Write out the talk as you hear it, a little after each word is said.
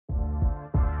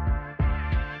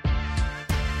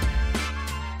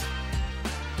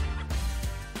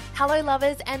Hello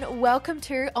lovers and welcome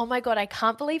to, oh my God, I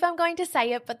can't believe I'm going to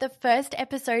say it, but the first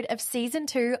episode of season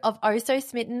 2 of Oh So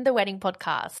Smitten, the wedding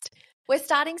podcast. We're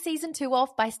starting season 2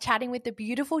 off by chatting with the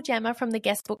beautiful Gemma from the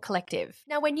Guestbook Collective.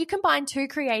 Now, when you combine two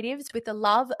creatives with the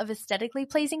love of aesthetically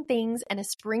pleasing things and a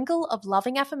sprinkle of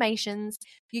loving affirmations,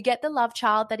 you get the love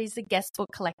child that is the Guestbook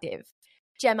Collective.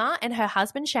 Gemma and her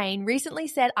husband Shane recently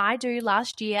said I do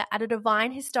last year at a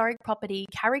divine historic property,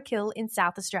 Carrickhill in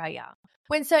South Australia.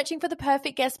 When searching for the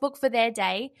perfect guest book for their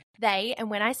day, they, and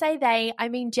when I say they, I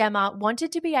mean Gemma,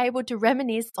 wanted to be able to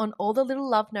reminisce on all the little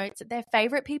love notes that their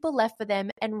favourite people left for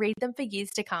them and read them for years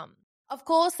to come. Of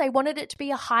course, they wanted it to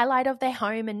be a highlight of their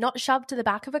home and not shoved to the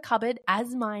back of a cupboard,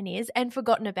 as mine is, and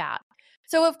forgotten about.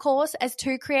 So of course, as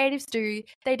two creatives do,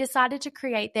 they decided to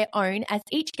create their own, as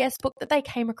each guest book that they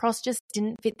came across just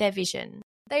didn't fit their vision.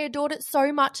 They adored it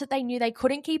so much that they knew they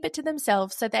couldn't keep it to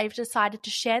themselves, so they've decided to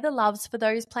share the loves for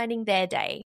those planning their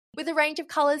day. With a range of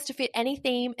colours to fit any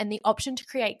theme and the option to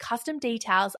create custom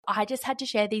details, I just had to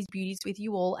share these beauties with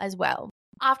you all as well.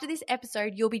 After this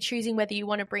episode, you'll be choosing whether you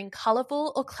want to bring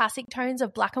colourful or classic tones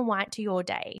of black and white to your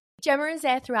day. Gemma is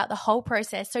there throughout the whole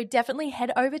process, so definitely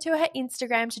head over to her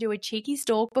Instagram to do a cheeky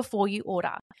stalk before you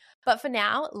order. But for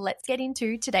now, let's get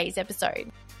into today's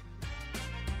episode.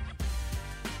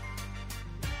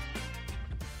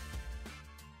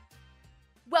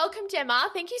 Welcome, Gemma.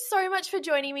 Thank you so much for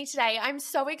joining me today. I'm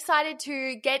so excited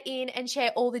to get in and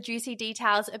share all the juicy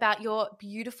details about your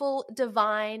beautiful,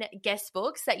 divine guest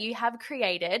books that you have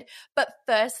created. But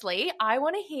firstly, I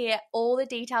want to hear all the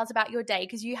details about your day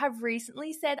because you have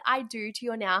recently said I do to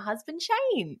your now husband,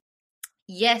 Shane.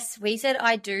 Yes, we said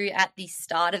I do at the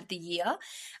start of the year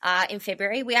in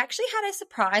February. We actually had a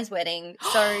surprise wedding.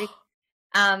 So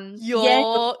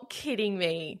You're kidding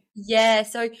me. Yeah,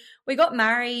 so we got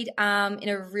married in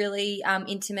a really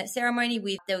intimate ceremony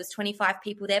there was 25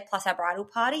 people there plus our bridal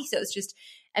party. So it was just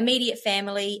immediate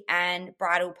family and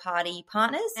bridal party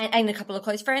partners and a couple of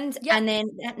close friends. Yep. And then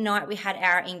that night we had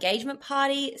our engagement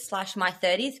party / my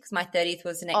 30th because my 30th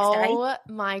was the next day. Oh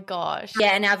my gosh.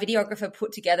 Yeah, and our videographer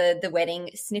put together the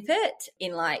wedding snippet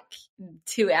in like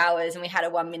 2 hours and we had a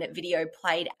 1-minute video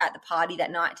played at the party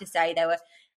that night to say they were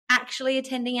actually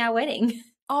attending our wedding.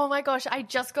 Oh my gosh, I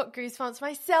just got goosebumps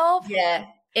myself. Yeah,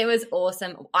 it was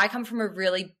awesome. I come from a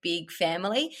really big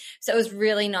family, so it was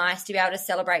really nice to be able to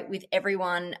celebrate with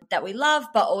everyone that we love,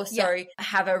 but also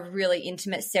have a really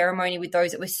intimate ceremony with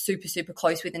those that we're super, super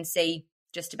close with and see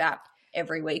just about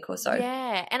every week or so.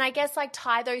 Yeah, and I guess like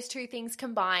tie those two things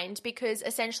combined because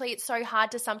essentially it's so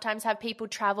hard to sometimes have people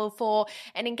travel for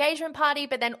an engagement party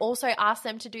but then also ask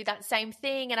them to do that same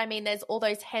thing. And I mean there's all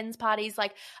those hens parties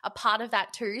like a part of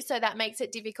that too, so that makes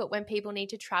it difficult when people need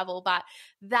to travel. But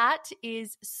that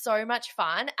is so much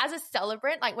fun. As a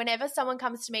celebrant, like whenever someone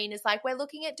comes to me and is like, we're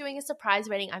looking at doing a surprise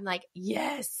wedding, I'm like,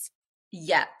 yes.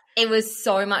 Yeah. It was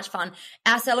so much fun.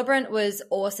 Our celebrant was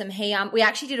awesome. We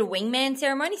actually did a wingman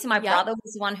ceremony. So my brother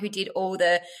was the one who did all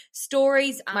the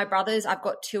stories. My brothers, I've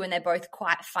got 2 and they're both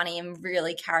quite funny and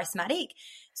really charismatic.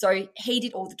 So he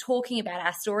did all the talking about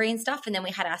our story and stuff. And then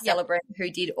we had our celebrant who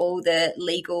did all the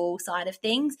legal side of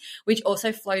things, which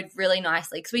also flowed really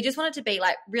nicely because we just wanted to be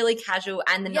like really casual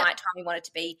and the nighttime we wanted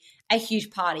to be a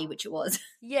huge party, which it was.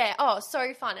 Yeah. Oh,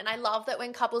 so fun. And I love that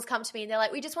when couples come to me and they're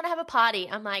like, we just want to have a party.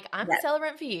 I'm like, I'm a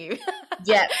celebrant for you.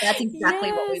 Yeah, that's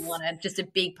exactly what we wanted. Just a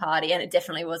big party. And it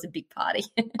definitely was a big party.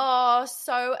 Oh,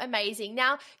 so amazing.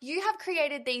 Now, you have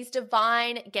created these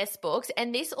divine guest books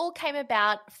and this all came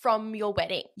about from your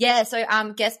wedding. Yeah, so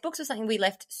guest books was something we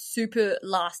left super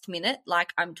last minute,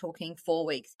 like I'm talking 4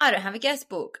 weeks. I don't have a guest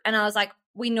book. And I was like,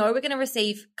 we know we're going to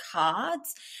receive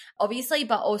cards, obviously,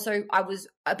 but also I was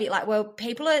a bit like, well,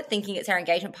 people are thinking it's our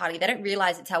engagement party. They don't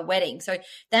realize it's our wedding. So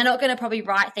they're not going to probably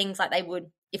write things like they would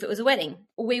if it was a wedding.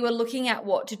 We were looking at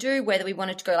what to do, whether we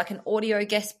wanted to go like an audio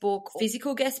guest book,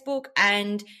 physical guest book,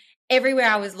 and everywhere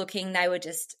I was looking, they were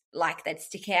just like they'd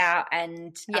stick out.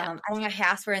 And our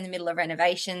house, we're in the middle of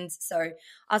renovations. So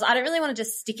I don't really want to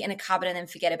just stick it in a cupboard and then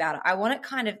forget about it. I want it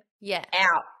kind of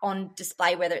out on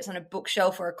display, whether it's on a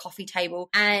bookshelf or a coffee table.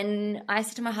 And I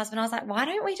said to my husband, I was like, why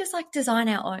don't we just like design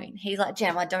our own? He's like,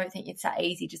 Gem, I don't think it's that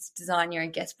easy just to design your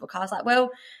own guest book. I was like, well,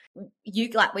 we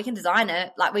can design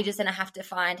it. Like we're just going to have to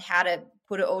find how to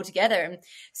put it all together. And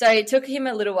so it took him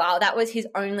a little while. That was his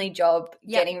only job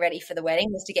getting ready for the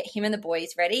wedding, was to get him and the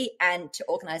boys ready and to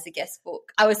organize the guest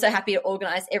book. I was so happy to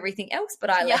organize everything else, but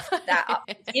I left that up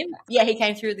to him. Yeah, he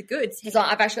came through the goods. So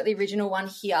I've actually got the original one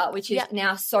here, which is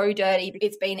now so dirty.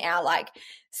 It's been our like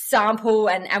sample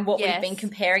and what we've been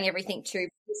comparing everything to.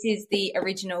 This is the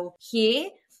original here.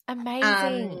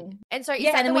 Amazing. And so is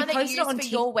that the one that you used for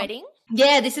your wedding?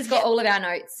 Yeah, this has got all of our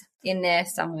notes. in there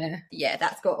somewhere. Yeah,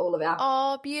 that's got all of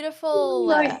our beautiful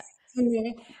notes in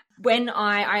there. When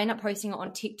I end up posting it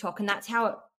on TikTok, and that's how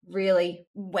it really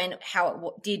went, how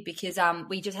it did, because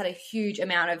we just had a huge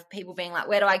amount of people being like,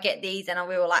 where do I get these? And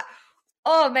we were like,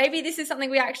 oh, maybe this is something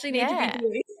we actually need to be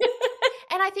doing.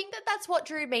 And I think that that's what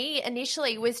drew me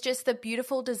initially, was just the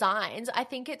beautiful designs. I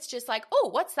think it's just like, oh,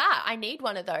 what's that? I need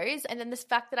one of those. And then the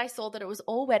fact that I saw that it was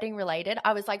all wedding related,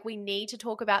 I was like, we need to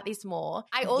talk about this more.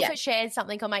 I also shared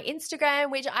something on my Instagram,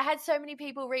 which I had so many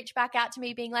people reach back out to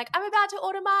me being like, I'm about to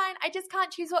order mine. I just can't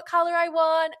choose what color I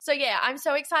want. So yeah, I'm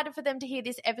so excited for them to hear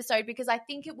this episode, because I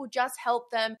think it will just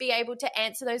help them be able to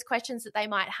answer those questions that they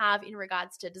might have in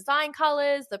regards to design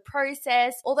colors, the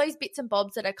process, all those bits and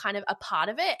bobs that are kind of a part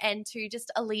of it, and to just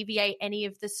alleviate any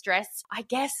of the stress, I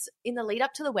guess, in the lead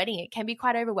up to the wedding. It can be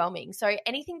quite overwhelming. So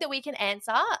anything that we can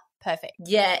answer, perfect.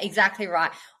 Yeah, exactly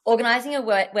right. Organizing a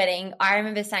wedding, I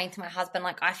remember saying to my husband,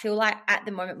 like, I feel like at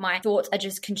the moment my thoughts are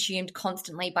just consumed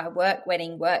constantly by work,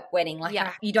 wedding. Like,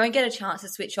 you don't get a chance to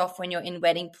switch off when you're in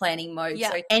wedding planning mode.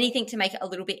 So anything to make it a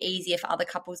little bit easier for other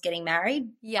couples getting married,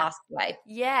 ask away.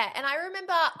 Yeah. And I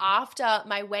remember after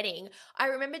my wedding, I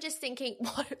remember just thinking,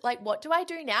 what do I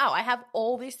do now? I have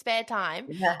all this spare time.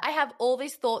 Yeah. I have all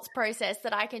this thoughts process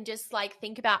that I can just like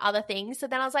think about other things. So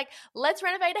then I was like, let's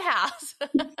renovate a house.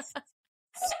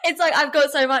 It's like I've got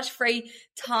so much free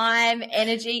time,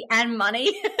 energy, and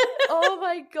money. Oh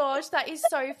my gosh, that is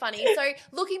so funny. So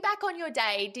looking back on your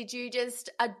day, did you just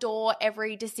adore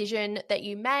every decision that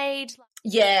you made?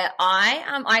 Yeah,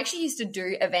 I actually used to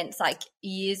do events like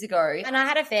years ago, and I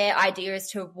had a fair idea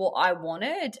as to what I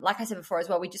wanted. Like I said before as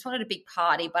well, we just wanted a big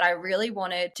party, but I really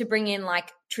wanted to bring in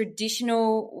like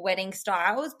traditional wedding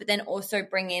styles, but then also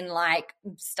bring in like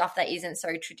stuff that isn't so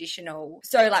traditional.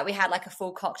 So like we had like a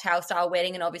full cocktail style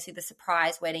wedding, and obviously the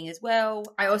surprise wedding as well.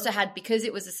 I also had, because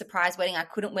it was a surprise wedding, I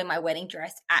couldn't wear my wedding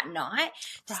dress at night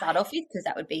to start off with, because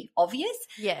that would be obvious.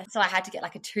 Yeah. So I had to get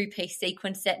like a 2-piece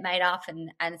sequin set made up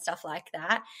and stuff like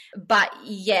that. But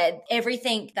yeah,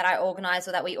 everything that I organized,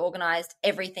 or that we organized,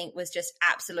 everything was just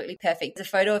absolutely perfect. There's a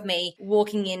photo of me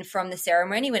walking in from the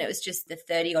ceremony when it was just the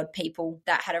 30 odd people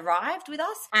that had arrived with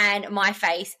us, and my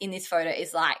face in this photo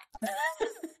is like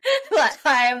like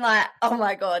I am like, oh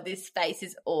my God, this space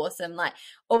is awesome. Like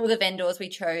all the vendors we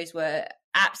chose were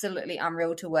absolutely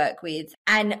unreal to work with.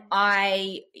 And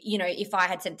I, if I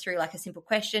had sent through like a simple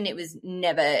question, it was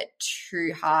never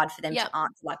too hard for them to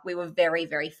answer. Like we were very,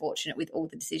 very fortunate with all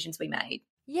the decisions we made.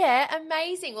 Yeah,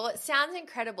 amazing. Well, it sounds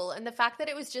incredible. And the fact that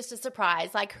it was just a surprise,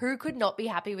 like who could not be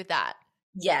happy with that?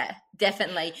 Yeah,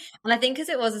 definitely. And I think because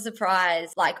it was a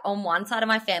surprise, like on one side of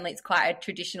my family, it's quite a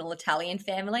traditional Italian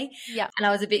family. Yeah. And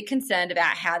I was a bit concerned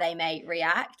about how they may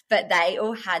react, but they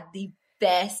all had the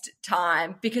best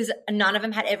time, because none of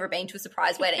them had ever been to a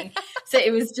surprise wedding. So it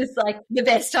was just like the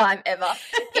best time ever.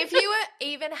 If you were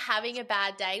even having a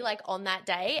bad day, like on that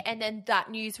day, and then that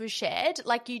news was shared,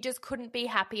 like you just couldn't be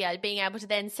happier being able to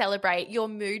then celebrate. Your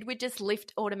mood would just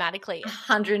lift automatically.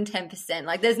 110%.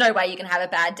 Like there's no way you can have a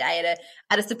bad day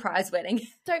at a surprise wedding.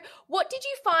 So what did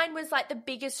you find was like the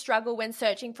biggest struggle when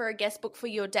searching for a guest book for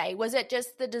your day? Was it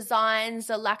just the designs,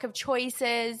 the lack of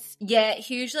choices? Yeah,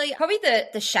 hugely. Probably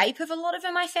the shape of a lot of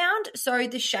them I found. So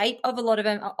the shape of a lot of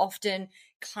them are often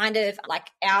kind of like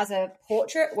ours are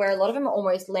portrait, where a lot of them are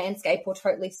almost landscape or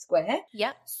totally square.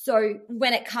 Yeah. So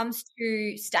when it comes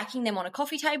to stacking them on a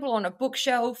coffee table, on a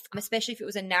bookshelf, especially if it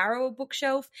was a narrower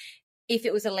bookshelf, if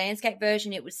it was a landscape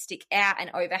version, it would stick out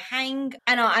and overhang.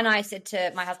 And I said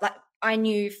to my husband, like, I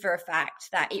knew for a fact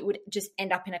that it would just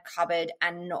end up in a cupboard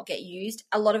and not get used.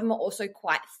 A lot of them are also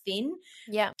quite thin.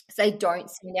 Yeah. So they don't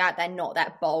stand out. They're not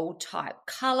that bold type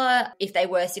color. If they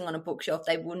were sitting on a bookshelf,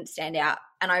 they wouldn't stand out.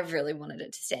 And I really wanted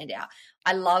it to stand out.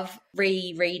 I love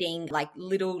rereading like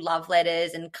little love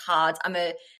letters and cards. I'm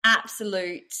an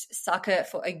absolute sucker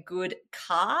for a good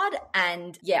card.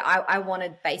 And yeah, I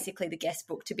wanted basically the guest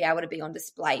book to be able to be on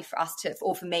display for us to,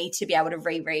 or for me to be able to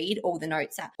reread all the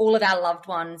notes that all of our loved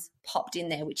ones popped in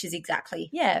there, which is exactly,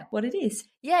 what it is.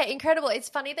 Yeah, incredible. It's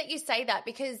funny that you say that,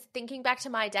 because thinking back to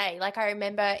my day, like I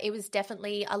remember it was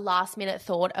definitely a last minute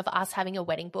thought of us having a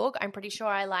wedding book. I'm pretty sure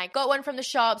I like got one from the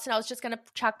shops and I was just going to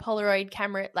chuck Polaroid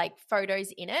camera like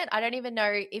photos in it. I don't even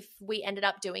know if we ended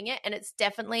up doing it, and it's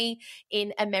definitely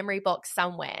in a memory box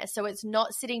somewhere. So it's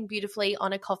not sitting beautifully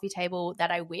on a coffee table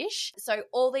that I wish. So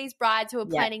all these brides who are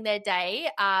planning their day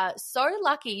are so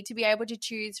lucky to be able to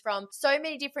choose from so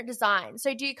many different designs.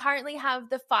 So do you currently currently have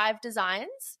the 5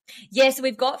 designs? Yes,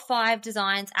 we've got 5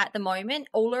 designs at the moment.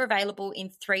 All are available in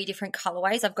 3 different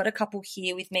colorways. I've got a couple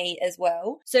here with me as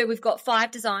well. So we've got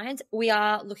 5 designs. We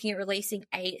are looking at releasing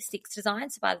a 6th design.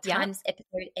 So by the time this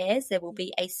episode airs, there will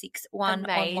be a 6th one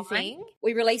online.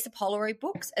 We release the Polaroid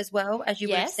books as well, as you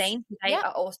would have seen. They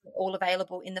are also all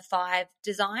available in the 5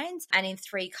 designs and in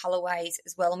 3 colorways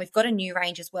as well. And we've got a new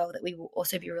range as well that we will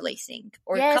also be releasing.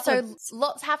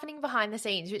 Lots happening behind the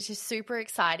scenes, which is super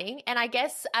exciting. And I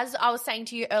guess, as I was saying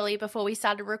to you earlier before we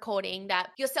started recording, that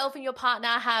yourself and your partner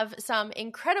have some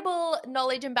incredible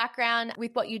knowledge and background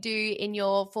with what you do in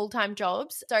your full-time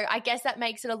jobs. So I guess that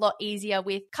makes it a lot easier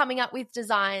with coming up with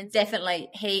designs. Definitely.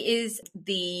 He is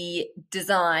the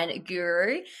design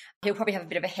guru. He'll probably have a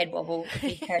bit of a head wobble if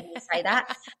he heard me say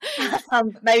that.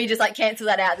 Maybe just like cancel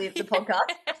that out of the podcast.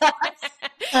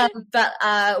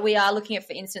 But we are looking at,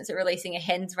 for instance, at releasing a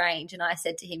hens range. And I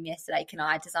said to him yesterday, can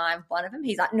I design one of them?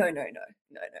 He's like, no.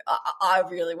 I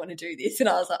really want to do this. And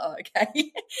I was like, oh,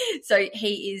 okay. So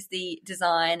he is the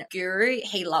design guru.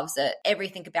 He loves it.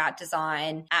 Everything about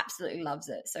design, absolutely loves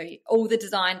it. So all the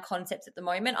design concepts at the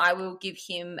moment, I will give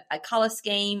him a color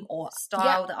scheme or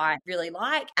style that I really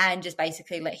like and just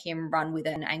basically let him run with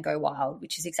it and go wild,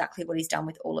 which is exactly what he's done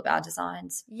with all of our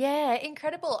designs. Yeah,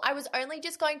 incredible. I was only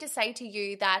just going to say to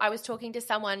you that I was talking to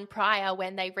someone prior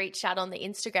when they reached out on the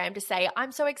Instagram to say,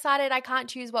 I'm so excited, I can't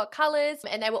choose what colors.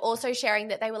 And they were also sharing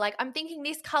that they were like, I'm thinking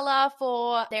this color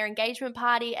for their engagement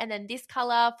party and then this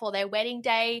color for their wedding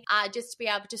day, just to be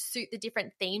able to suit the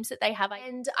different themes that they have.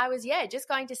 And I was, just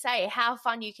going to say how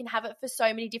fun you can have it for so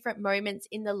many different moments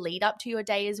in the lead up to your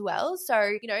day as well.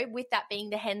 So, with that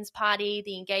being the hens party,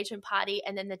 the engagement party,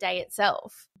 and then the day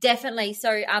itself. Definitely. So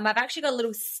I've actually got a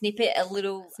little sneak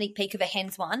peek of a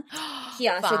hens one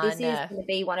here. Fun. So this is going to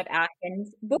be one of our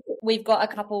hens books. We've got a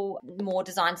couple more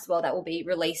designs as well that will be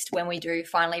released when we do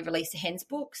finally release the hens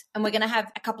books. And we're going to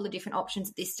have a couple of different options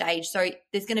at this stage. So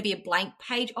there's going to be a blank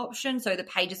page option. So the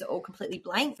pages are all completely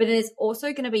blank, but there's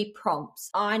also going to be prompts.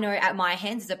 I know at my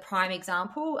hens is a prime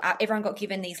example. Everyone got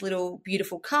given these little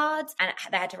beautiful cards and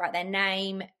they had to write their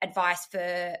name, advice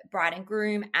for bride and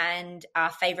groom, and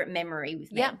our favorite memory with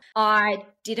them. I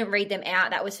didn't read them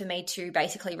out. That was for me to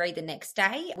basically read the next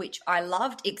day, which I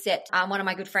loved, except one of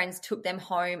my good friends took them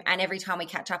home and every time we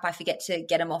catch up, I forget to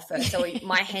get them off her. So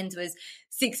my hens was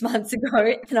 6 months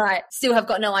ago and I still have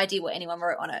got no idea what anyone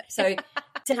wrote on it. So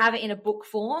to have it in a book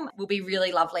form will be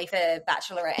really lovely for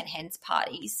bachelorette and hens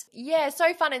parties. Yeah,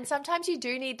 so fun. And sometimes you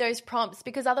do need those prompts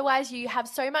because otherwise you have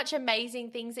so much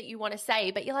amazing things that you want to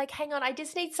say, but you're like, hang on, I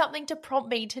just need something to prompt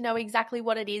me to know exactly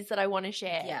what it is that I want to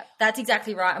share. Yeah, that's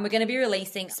exactly right. And we're going to be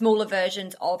releasing smaller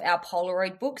versions of our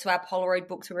Polaroid books. So our Polaroid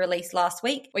books were released last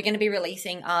week. We're going to be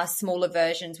releasing our smaller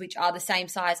versions, which are the same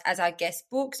size as our guest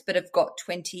books, but have got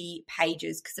 20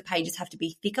 pages because the pages have to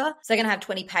be thicker. So they're going to have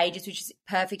 20 pages, which is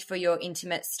perfect for your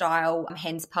intimate style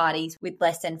hens parties with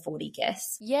less than 40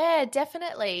 guests. Yeah,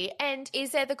 definitely. And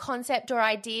is there the concept or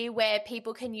idea where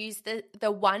people can use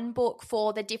the one book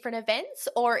for the different events,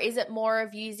 or is it more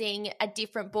of using a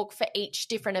different book for each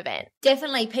different event?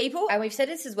 Definitely people, and we've said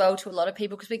this as well to a lot of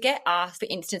people because we get asked, for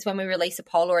instance, when we release the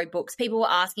Polaroid books, people were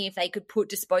asking if they could put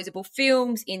disposable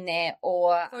films in there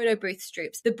or photo booth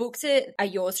strips. The books are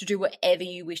yours to do whatever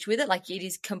you wish with it. Like, it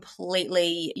is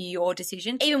completely your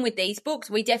decision. Even with these books,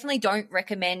 we definitely don't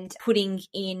recommend putting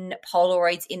in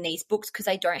Polaroids in these books because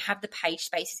they don't have the page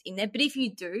spaces in there. But if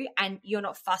you do and you're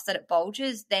not fussed that it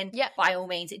bulges, then by all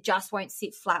means, it just won't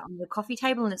sit flat on the coffee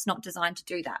table and it's not designed to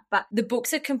do that. But the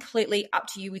books are completely up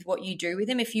to you with what you do with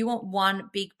them. If you want one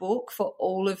big book for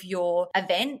all of your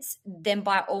events, then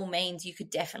by all means, you could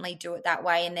definitely do it that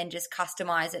way and then just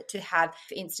customize it to have,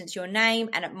 for instance, your name,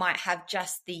 and it might have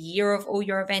just the year of all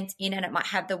your events in, and it might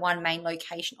have the one main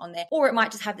location on there, or it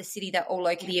might just have the city that all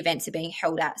the events are being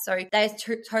held at. So they're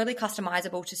totally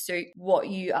customizable to suit what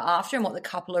you are after and what the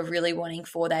couple are really wanting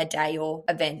for their day or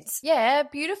events. Yeah,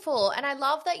 beautiful. And I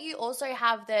love that you also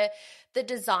have the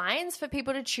designs for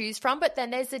people to choose from, but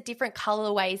then there's the different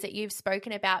colorways that you've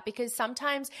spoken about, because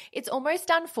sometimes it's almost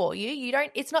done for you.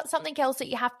 It's not something else that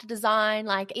you have to design,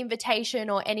 like invitation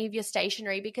or any of your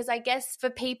stationery, because I guess for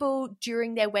people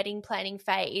during their wedding planning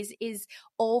phase is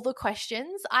all the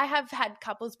questions. I have had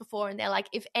couples before and they're like,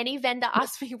 if any vendor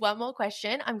asks me one more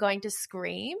question, I'm going to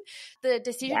scream. The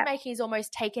decision making is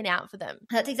almost taken out for them.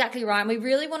 That's exactly right. And we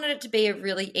really wanted it to be a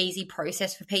really easy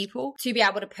process for people to be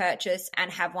able to purchase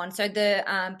and have one. So the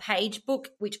page book,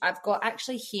 which I've got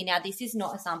actually here now, this is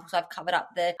not a sample, so I've covered up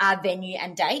the venue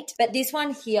and date, but this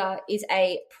one here is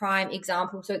a prime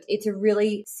example. So it's a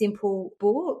really simple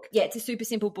book. Yeah, it's a super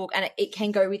simple book and it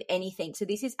can go with anything. So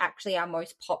this is actually our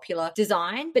most popular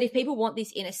design, but if people want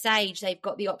this in a sage, they've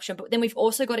got the option, but then we've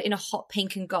also got it in a hot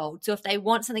pink and gold. So if they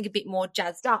want something a bit more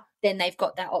jazzed up, then they've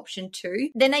got that option too.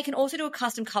 Then they can also do a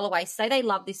custom colorway. Say they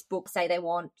love this book, say they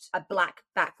want a black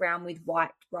background with white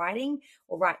writing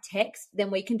or white text, then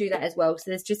we can do that as well.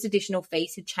 So there's just additional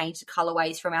fees to change the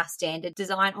colorways from our standard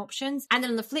design options. And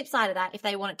then on the flip side of that, if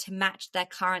they want it to match their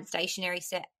current stationery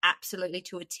set absolutely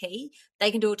to a T,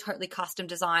 they can do a totally custom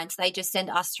design. So they just send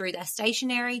us through their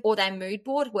stationery or their mood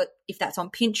board, if that's on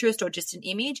Pinterest or just an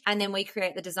image, and then we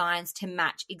create the designs to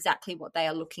match exactly what they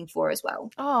are looking for as well.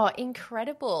 Oh,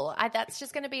 incredible. That's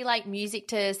just going to be like music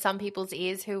to some people's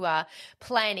ears who are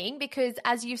planning, because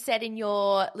as you've said in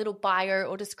your little bio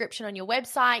or description on your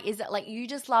website, is that like you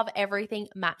just love everything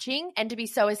matching and to be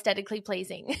so aesthetically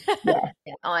pleasing. Yeah,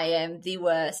 I am the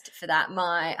worst for that.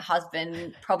 My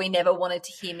husband probably never wanted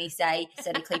to hear me say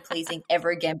aesthetically pleasing ever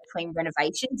again between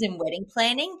renovations and wedding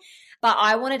planning. But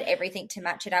I wanted everything to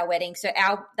match at our wedding. So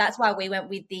that's why we went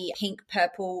with the pink,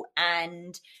 purple,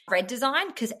 and red design,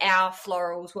 because our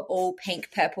florals were all pink,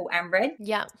 purple, and red.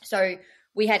 Yeah. So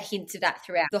we had hints of that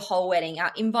throughout the whole wedding.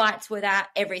 Our invites were that.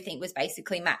 Everything was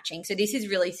basically matching. So this is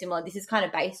really similar. This is kind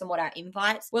of based on what our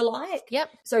invites were like. Yep.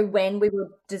 So when we were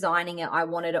designing it, I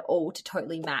wanted it all to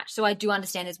totally match. So I do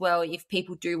understand as well, if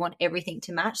people do want everything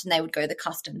to match, then they would go the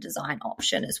custom design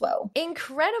option as well.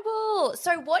 Incredible.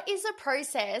 So what is the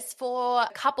process for a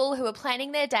couple who are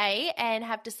planning their day and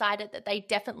have decided that they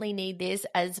definitely need this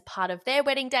as part of their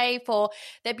wedding day for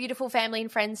their beautiful family and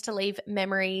friends to leave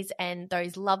memories and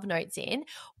those love notes in?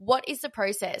 What is the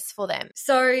process for them?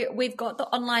 So we've got the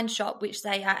online shop, which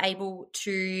they are able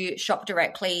to shop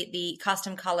directly the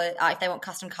custom color, if they want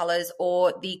custom colors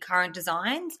or the current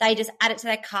designs. They just add it to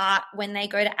their cart. When they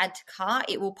go to add to cart,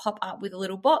 it will pop up with a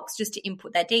little box just to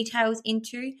input their details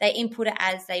into. They input it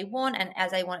as they want and as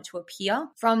they want it to appear.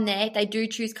 From there, they do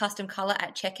choose custom color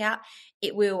at checkout.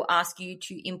 It will ask you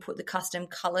to input the custom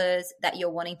colors that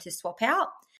you're wanting to swap out.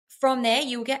 From there,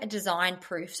 you'll get a design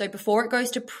proof. So before it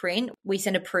goes to print, we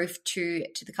send a proof to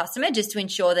the customer just to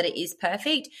ensure that it is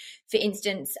perfect. For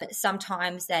instance,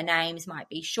 sometimes their names might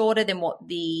be shorter than what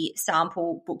the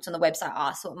sample books on the website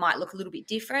are, so it might look a little bit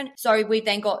different. So we've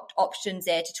then got options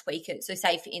there to tweak it. So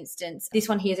say, for instance, this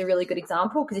one here is a really good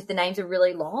example, because if the names are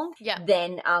really long,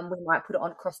 then we might put it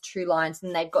on across 2 lines,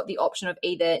 and they've got the option of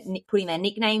either putting their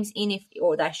nicknames in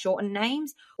or their shortened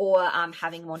names, or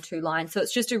having them on 2 lines. So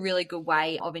it's just a really good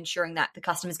way of ensuring that the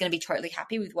customer is going to be totally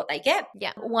happy with what they get.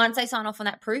 Yeah. Once they sign off on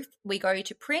that proof, we go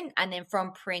to print, and then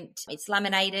from print, it's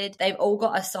laminated. They've all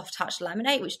got a soft touch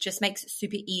laminate, which just makes it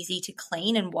super easy to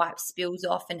clean and wipe spills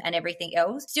off and everything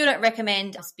else. Still don't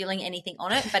recommend spilling anything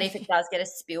on it, but if it does get a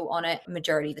spill on it,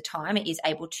 majority of the time, it is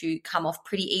able to come off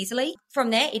pretty easily. From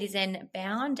there, it is then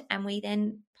bound, and we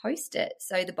then post it.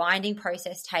 So the binding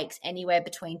process takes anywhere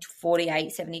between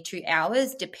 48, 72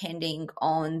 hours, depending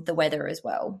on the weather as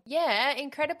well. Yeah,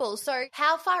 incredible. So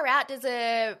how far out does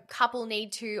a couple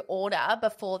need to order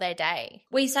before their day?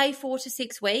 We say 4 to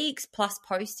 6 weeks plus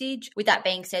postage. With that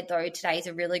being said, though, today is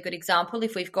a really good example.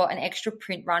 If we've got an extra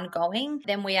print run going,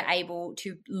 then we are able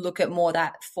to look at more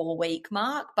that 4-week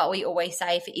mark. But we always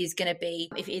say if it is going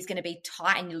to be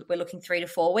tight and we're looking 3 to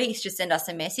 4 weeks, just send us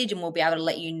a message and we'll be able to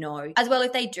let you know. As well,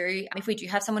 if we do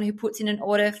have someone who puts in an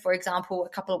order, for example, a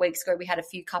couple of weeks ago, we had a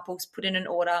few couples put in an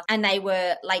order and they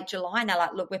were late July, and they're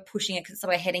like, look, we're pushing it, so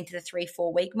we're heading to the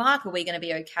 3-4 week mark. Are we going to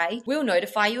be okay? We'll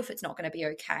notify you if it's not going to be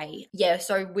okay. Yeah,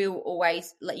 so we'll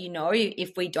always let you know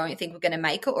if we don't think we're going to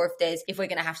make it, or if we're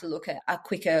going to have to look at a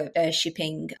quicker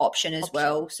shipping option as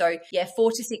well. So yeah,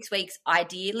 4 to 6 weeks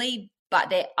ideally, but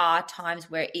there are times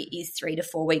where it is 3 to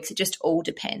 4 weeks. It just all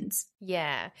depends.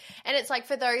 Yeah. And it's like,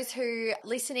 for those who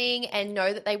listening and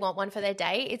know that they want one for their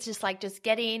day, it's just like, just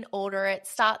get in, order it,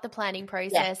 start the planning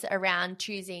process around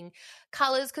choosing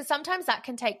colors, because sometimes that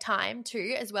can take time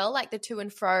too as well, like the to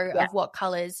and fro of what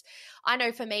colors. I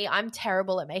know for me, I'm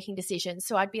terrible at making decisions.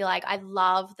 So I'd be like, I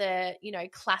love the,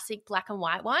 classic black and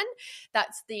white one.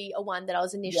 That's the one that I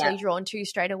was initially drawn to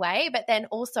straight away. But then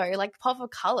also like pop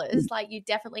of colors, like you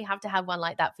definitely have to have one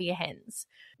like that for your hens.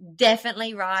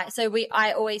 Definitely right. So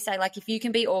I always say, like, if you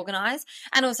can be organized,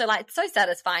 and also like it's so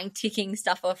satisfying ticking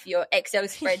stuff off your Excel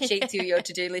spreadsheets or your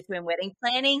to-do list when wedding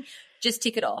planning, just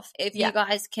tick it off. If you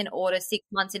guys can order 6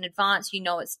 months in advance,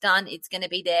 it's done. It's going to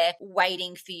be there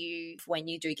waiting for you when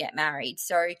you do get married.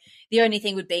 So the only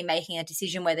thing would be making a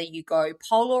decision whether you go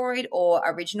Polaroid or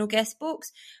original guest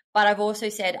books. But I've also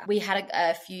said we had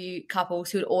a few couples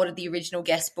who had ordered the original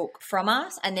guest book from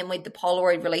us, and then with the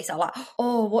Polaroid release, I'm like,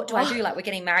 oh, what do I do? Like, we're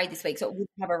getting married this week, so it wouldn't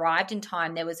have arrived in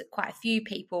time. There was quite a few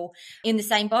people in the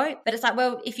same boat. But it's like,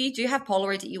 well, if you do have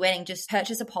Polaroids at your wedding, just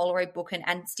purchase a Polaroid book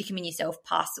and stick them in yourself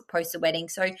post the wedding.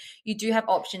 So you do have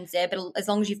options there, but as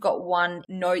long as you've got one,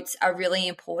 notes are really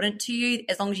important to you.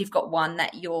 As long as you've got one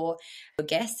that your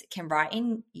guests can write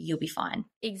in, you'll be fine.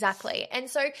 Exactly. And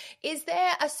so is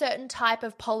there a certain type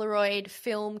of Polaroid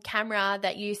film camera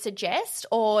that you suggest,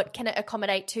 or can it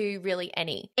accommodate to really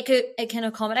any? It can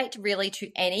accommodate really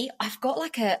to any. I've got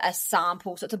like a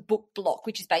sample, so it's a book block,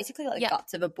 which is basically like the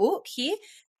guts of a book here.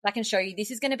 I can show you.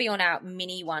 This is going to be on our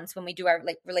mini ones. When we do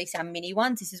release our mini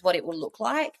ones, this is what it will look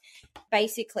like.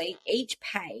 Basically, each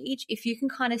page, if you can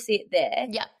kind of see it there,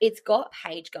 it's got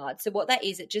page guards. So what that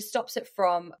is, it just stops it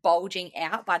from bulging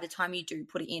out by the time you do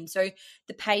put it in. So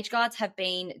the page guards have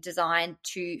been designed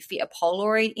to fit a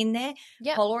Polaroid in there.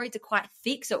 Polaroids are quite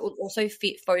thick, so it will also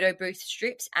fit photo booth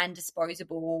strips and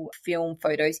disposable film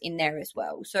photos in there as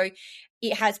well. So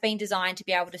it has been designed to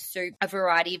be able to suit a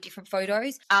variety of different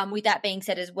photos. With that being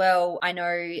said as well, I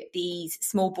know these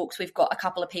small books, we've got a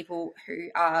couple of people who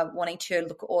are wanting to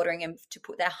look at ordering them to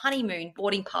put their honeymoon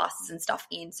boarding passes and stuff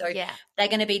in. So they're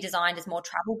going to be designed as more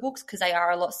travel books because they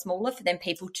are a lot smaller for them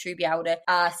people to be able to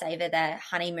savor their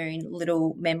honeymoon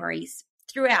little memories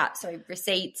throughout. So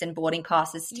receipts and boarding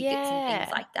passes, tickets and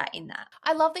things like that in that.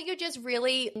 I love that you're just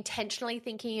really intentionally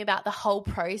thinking about the whole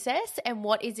process and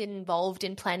what is involved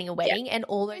in planning a wedding and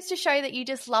all those to show that you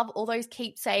just love all those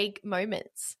keepsake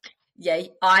moments. Yeah,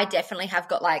 I definitely have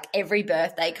got like every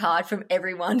birthday card from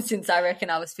everyone since I reckon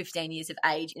I was 15 years of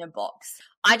age in a box.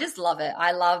 I just love it.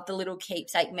 I love the little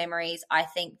keepsake memories. I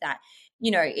think that,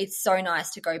 you know, it's so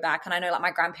nice to go back. And I know like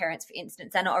my grandparents, for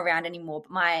instance, they're not around anymore,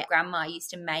 but my grandma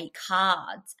used to make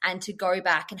cards, and to go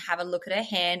back and have a look at her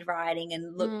handwriting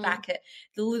and look back at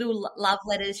the little love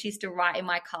letters she used to write in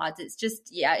my cards. It's just,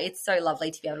 it's so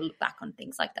lovely to be able to look back on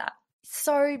things like that.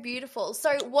 So beautiful.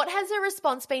 So what has the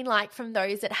response been like from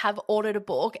those that have ordered a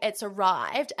book, it's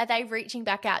arrived? Are they reaching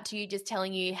back out to you just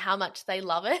telling you how much they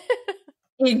love it?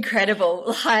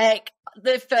 Incredible. Like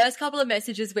the first couple of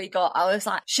messages we got, I was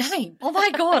like, Shane, oh my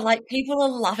God, like people are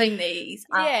loving these.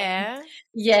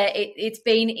 It's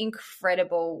been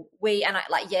incredible.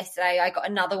 Like yesterday, I got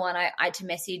another one. I had to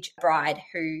message a bride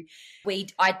who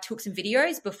I took some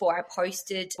videos before I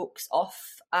posted books off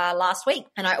last week.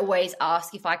 And I always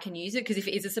ask if I can use it, because if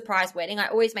it is a surprise wedding, I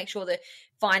always make sure the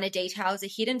finer details are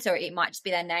hidden. So it might just be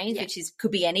their names, which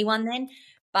could be anyone then.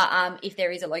 But if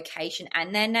there is a location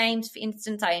and their names, for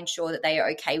instance, I ensure that they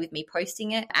are okay with me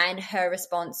posting it. And her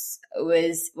response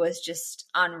was just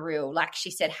unreal. Like,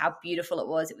 she said how beautiful it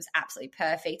was. It was absolutely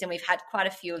perfect. And we've had quite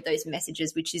a few of those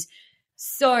messages, which is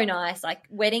so nice. Like,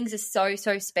 weddings are so,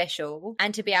 so special.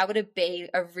 And to be able to be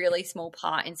a really small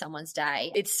part in someone's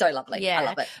day, it's so lovely. I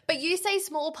love it. But you say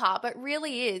small part, but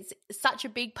really is such a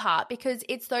big part, because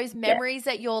it's those memories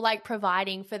that you're like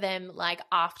providing for them like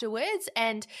afterwards.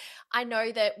 And I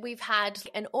know that we've had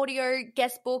an audio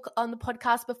guest book on the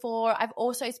podcast before. I've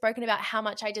also spoken about how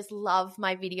much I just love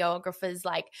my videographers,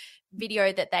 like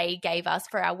video that they gave us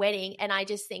for our wedding. And I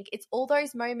just think it's all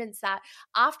those moments that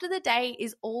after the day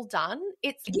is all done,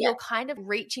 it's you're kind of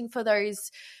reaching for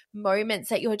those moments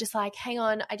that you're just like, hang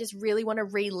on, I just really want to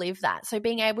relive that. So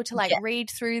being able to like read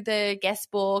through the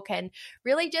guest book and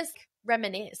really just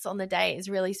reminisce on the day is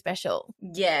really special.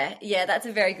 Yeah, that's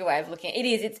a very good way of looking at it.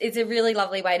 It is. It's a really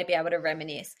lovely way to be able to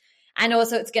reminisce. And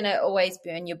also it's going to always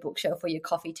be on your bookshelf or your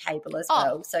coffee table as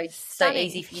well. So it's so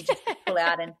easy for you to pull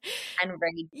out and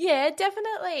read. Yeah,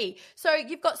 definitely. So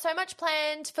you've got so much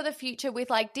planned for the future with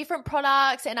like different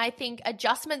products, and I think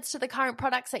adjustments to the current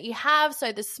products that you have.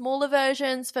 So the smaller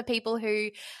versions for people who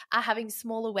are having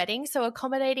smaller weddings. So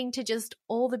accommodating to just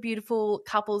all the beautiful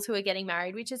couples who are getting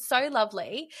married, which is so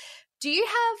lovely. Do you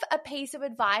have a piece of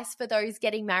advice for those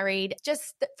getting married,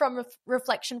 just from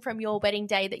reflection from your wedding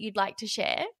day, that you'd like to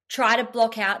share? Try to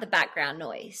block out the background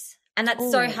noise. And that's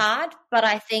so hard, but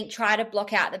I think try to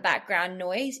block out the background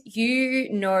noise.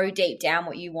 You know deep down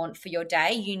what you want for your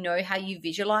day. You know how you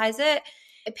visualize it.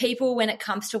 People, when it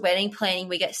comes to wedding planning,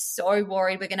 we get so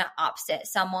worried we're going to upset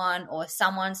someone or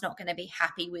someone's not going to be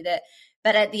happy with it.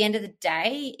 But at the end of the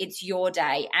day, it's your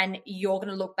day, and you're going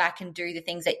to look back and do the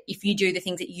things that, if you do the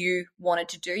things that you wanted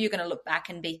to do, you're going to look back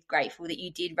and be grateful that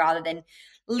you did, rather than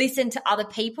listen to other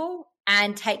people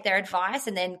and take their advice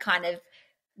and then kind of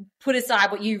put aside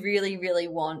what you really, really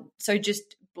want. So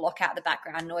just block out the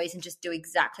background noise and just do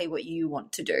exactly what you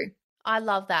want to do. I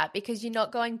love that because you're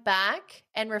not going back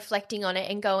and reflecting on it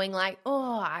and going like,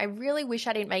 oh, I really wish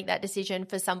I didn't make that decision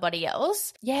for somebody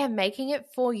else. Yeah, making it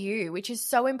for you, which is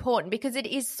so important because it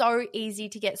is so easy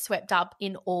to get swept up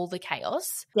in all the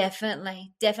chaos.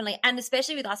 Definitely. And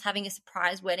especially with us having a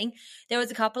surprise wedding, there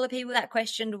was a couple of people that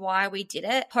questioned why we did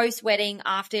it. Post-wedding,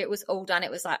 after it was all done,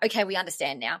 it was like, okay, we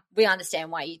understand now. We understand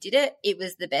why you did it. It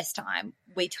was the best time.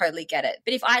 We totally get it.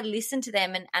 But if I listened to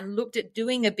them and looked at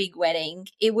doing a big wedding,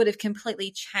 it would have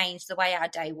completely changed the way our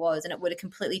day was, and it would have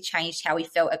completely changed how we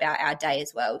felt about our day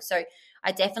as well. So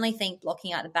I definitely think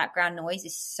blocking out the background noise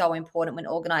is so important when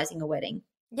organizing a wedding.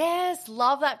 Yes,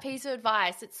 love that piece of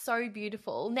advice. It's so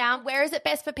beautiful. Now, where is it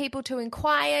best for people to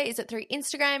inquire? Is it through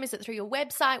Instagram? Is it through your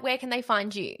website? Where can they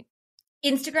find you?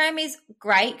 Instagram is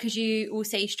great because you will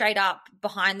see straight up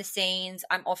behind the scenes.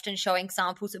 I'm often showing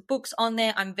samples of books on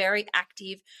there. I'm very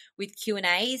active with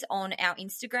Q&As on our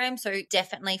Instagram, so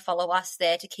definitely follow us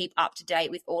there to keep up to date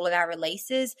with all of our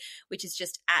releases, which is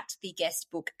just at the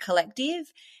Guestbook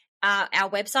Collective. Our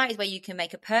website is where you can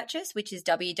make a purchase, which is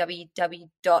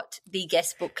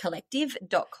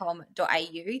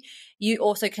www.theguestbookcollective.com.au. You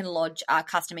also can lodge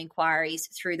custom inquiries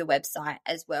through the website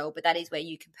as well, but that is where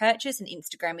you can purchase, and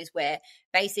Instagram is where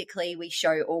basically we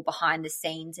show all behind the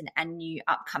scenes and new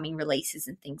upcoming releases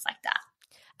and things like that.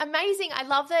 Amazing. I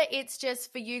love that it's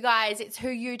just for you guys. It's who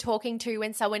you're talking to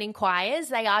when someone inquires.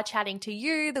 They are chatting to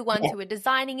you, the ones who are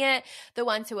designing it, the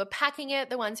ones who are packing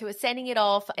it, the ones who are sending it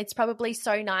off. It's probably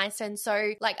so nice and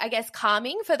so, like, I guess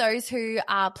calming for those who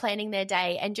are planning their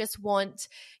day and just want,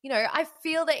 you know, I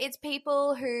feel that it's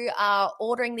people who are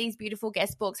ordering these beautiful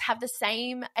guest books have the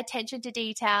same attention to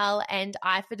detail and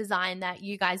eye for design that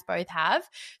you guys both have.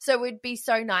 So it would be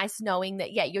so nice knowing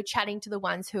that, yeah, you're chatting to the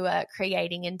ones who are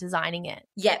creating and designing it.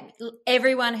 Yeah,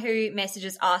 everyone who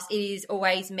messages us, it is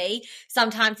always me.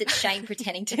 Sometimes it's Shane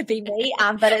pretending to be me,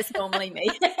 but it's normally me.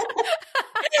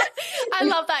 I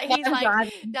love that. He's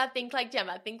like, now think like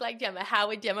Gemma. How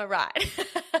would Gemma write?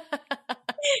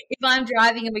 If I'm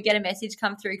driving and we get a message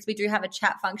come through, because we do have a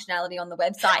chat functionality on the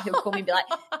website, he'll call me and be like,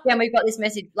 Gemma, we've got this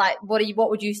message. Like, what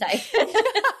would you say?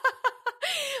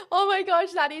 Oh my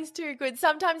gosh, that is too good.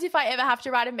 Sometimes if I ever have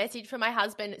to write a message for my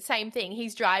husband, same thing.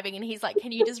 He's driving and he's like,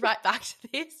 can you just write back to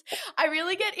this? I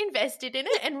really get invested in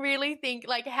it and really think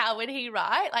like, how would he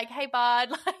write? Like, hey, bud.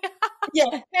 Yeah.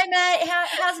 Hey, mate,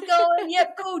 how's it going?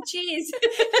 Yep, cool, cheers.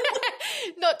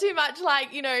 Not too much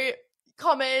like, you know,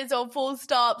 commas or full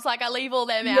stops. Like I leave all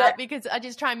them out because I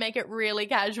just try and make it really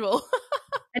casual.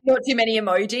 And not too many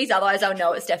emojis, otherwise I'll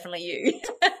know it's definitely you.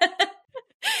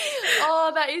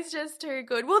 Oh, that is just too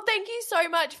good. Well, thank you so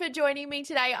much for joining me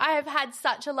today. I have had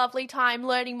such a lovely time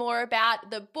learning more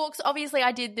about the books. Obviously,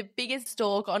 I did the biggest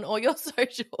stalk on all your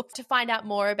socials to find out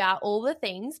more about all the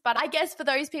things. But I guess for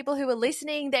those people who are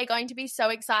listening, they're going to be so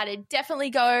excited.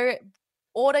 Definitely go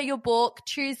order your book,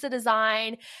 choose the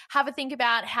design, have a think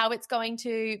about how it's going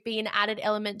to be an added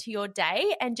element to your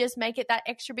day and just make it that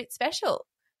extra bit special.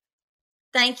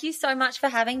 Thank you so much for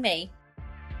having me.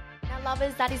 Now,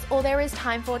 lovers, that is all there is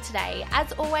time for today.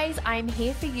 As always, I am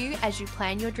here for you as you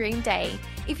plan your dream day.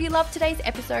 If you loved today's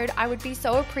episode, I would be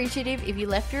so appreciative if you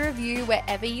left a review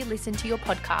wherever you listen to your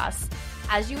podcasts.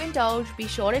 As you indulge, be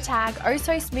sure to tag Oh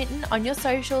So Smitten on your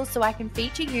socials so I can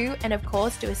feature you and, of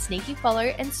course, do a sneaky follow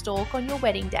and stalk on your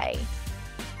wedding day.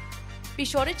 Be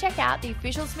sure to check out the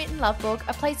official Smitten Love Book,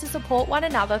 a place to support one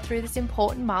another through this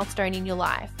important milestone in your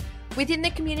life. Within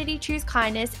the community, choose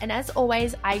kindness, and as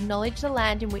always, I acknowledge the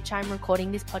land in which I'm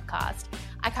recording this podcast.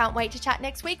 I can't wait to chat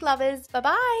next week, lovers.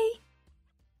 Bye-bye.